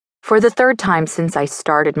For the third time since I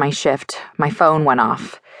started my shift, my phone went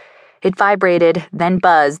off. It vibrated, then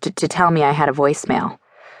buzzed to tell me I had a voicemail.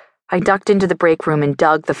 I ducked into the break room and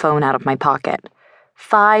dug the phone out of my pocket.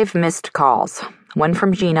 5 missed calls, 1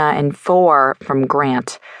 from Gina and 4 from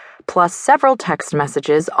Grant, plus several text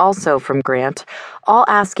messages also from Grant, all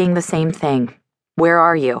asking the same thing. Where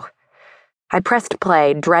are you? I pressed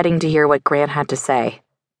play, dreading to hear what Grant had to say.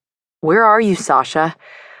 Where are you, Sasha?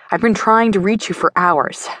 I've been trying to reach you for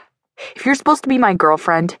hours. If you're supposed to be my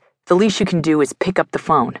girlfriend, the least you can do is pick up the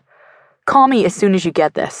phone. Call me as soon as you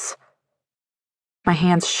get this. My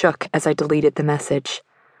hands shook as I deleted the message.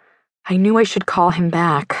 I knew I should call him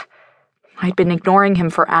back. I'd been ignoring him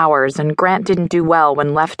for hours, and Grant didn't do well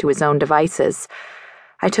when left to his own devices.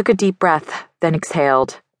 I took a deep breath, then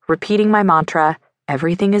exhaled, repeating my mantra,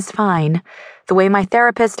 everything is fine, the way my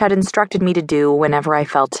therapist had instructed me to do whenever I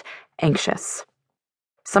felt anxious.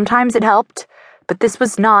 Sometimes it helped, but this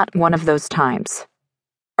was not one of those times.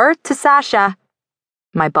 Earth to Sasha!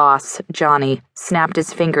 My boss, Johnny, snapped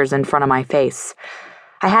his fingers in front of my face.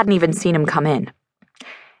 I hadn't even seen him come in.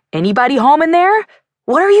 Anybody home in there?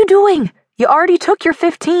 What are you doing? You already took your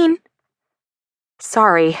 15.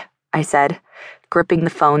 Sorry, I said, gripping the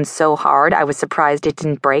phone so hard I was surprised it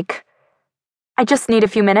didn't break. I just need a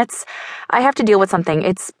few minutes. I have to deal with something.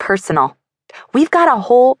 It's personal. We've got a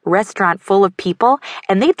whole restaurant full of people,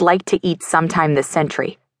 and they'd like to eat sometime this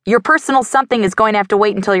century. Your personal something is going to have to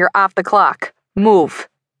wait until you're off the clock. Move.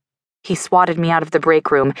 He swatted me out of the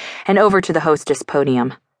break room and over to the hostess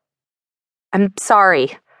podium. I'm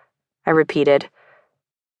sorry, I repeated.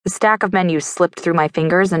 The stack of menus slipped through my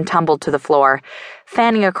fingers and tumbled to the floor,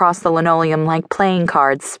 fanning across the linoleum like playing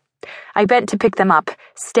cards. I bent to pick them up,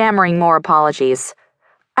 stammering more apologies.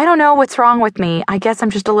 I don't know what's wrong with me. I guess I'm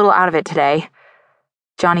just a little out of it today.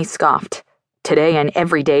 Johnny scoffed. Today and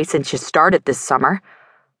every day since you started this summer.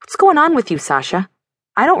 What's going on with you, Sasha?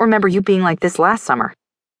 I don't remember you being like this last summer.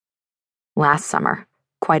 Last summer.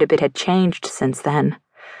 Quite a bit had changed since then.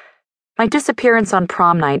 My disappearance on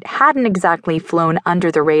prom night hadn't exactly flown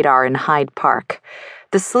under the radar in Hyde Park,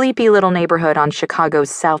 the sleepy little neighborhood on Chicago's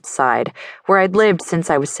South Side, where I'd lived since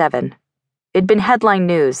I was 7. It'd been headline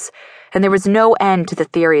news, and there was no end to the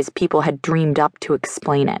theories people had dreamed up to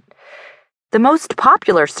explain it. The most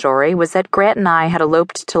popular story was that Grant and I had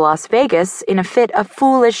eloped to Las Vegas in a fit of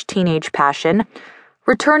foolish teenage passion,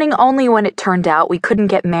 returning only when it turned out we couldn't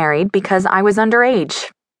get married because I was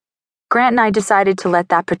underage. Grant and I decided to let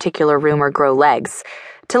that particular rumor grow legs,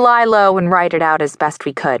 to lie low and write it out as best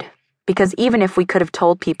we could, because even if we could have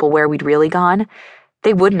told people where we'd really gone,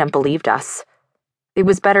 they wouldn't have believed us. It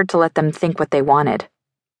was better to let them think what they wanted.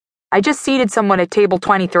 I just seated someone at table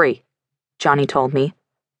 23, Johnny told me.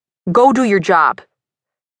 Go do your job.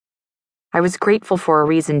 I was grateful for a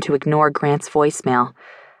reason to ignore Grant's voicemail,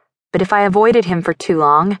 but if I avoided him for too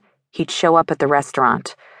long, he'd show up at the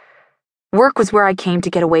restaurant. Work was where I came to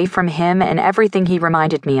get away from him and everything he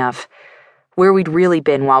reminded me of, where we'd really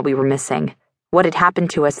been while we were missing, what had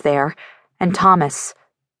happened to us there, and Thomas,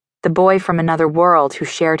 the boy from another world who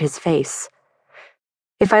shared his face.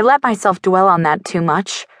 If I let myself dwell on that too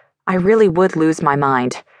much, I really would lose my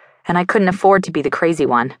mind, and I couldn't afford to be the crazy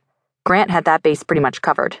one. Grant had that base pretty much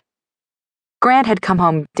covered. Grant had come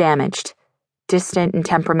home damaged, distant and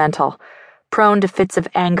temperamental, prone to fits of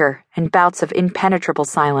anger and bouts of impenetrable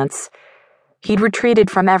silence. He'd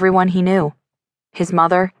retreated from everyone he knew. His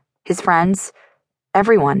mother, his friends,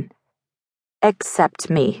 everyone. Except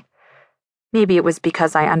me. Maybe it was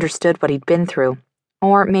because I understood what he'd been through,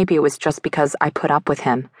 or maybe it was just because I put up with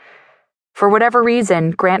him. For whatever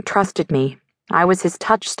reason, Grant trusted me. I was his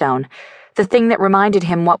touchstone, the thing that reminded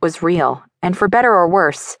him what was real, and for better or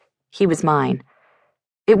worse, he was mine.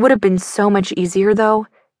 It would have been so much easier, though,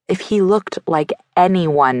 if he looked like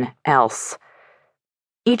anyone else.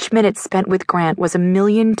 Each minute spent with Grant was a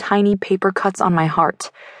million tiny paper cuts on my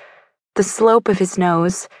heart. The slope of his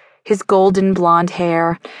nose, his golden blonde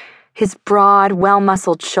hair, his broad,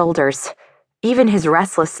 well-muscled shoulders, even his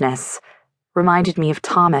restlessness, reminded me of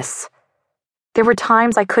Thomas. There were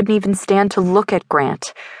times I couldn't even stand to look at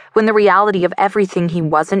Grant, when the reality of everything he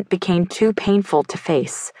wasn't became too painful to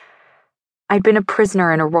face. I'd been a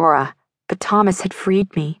prisoner in Aurora, but Thomas had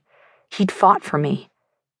freed me. He'd fought for me.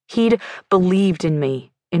 He'd believed in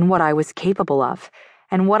me, in what I was capable of,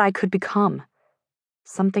 and what I could become.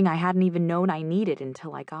 Something I hadn't even known I needed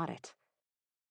until I got it.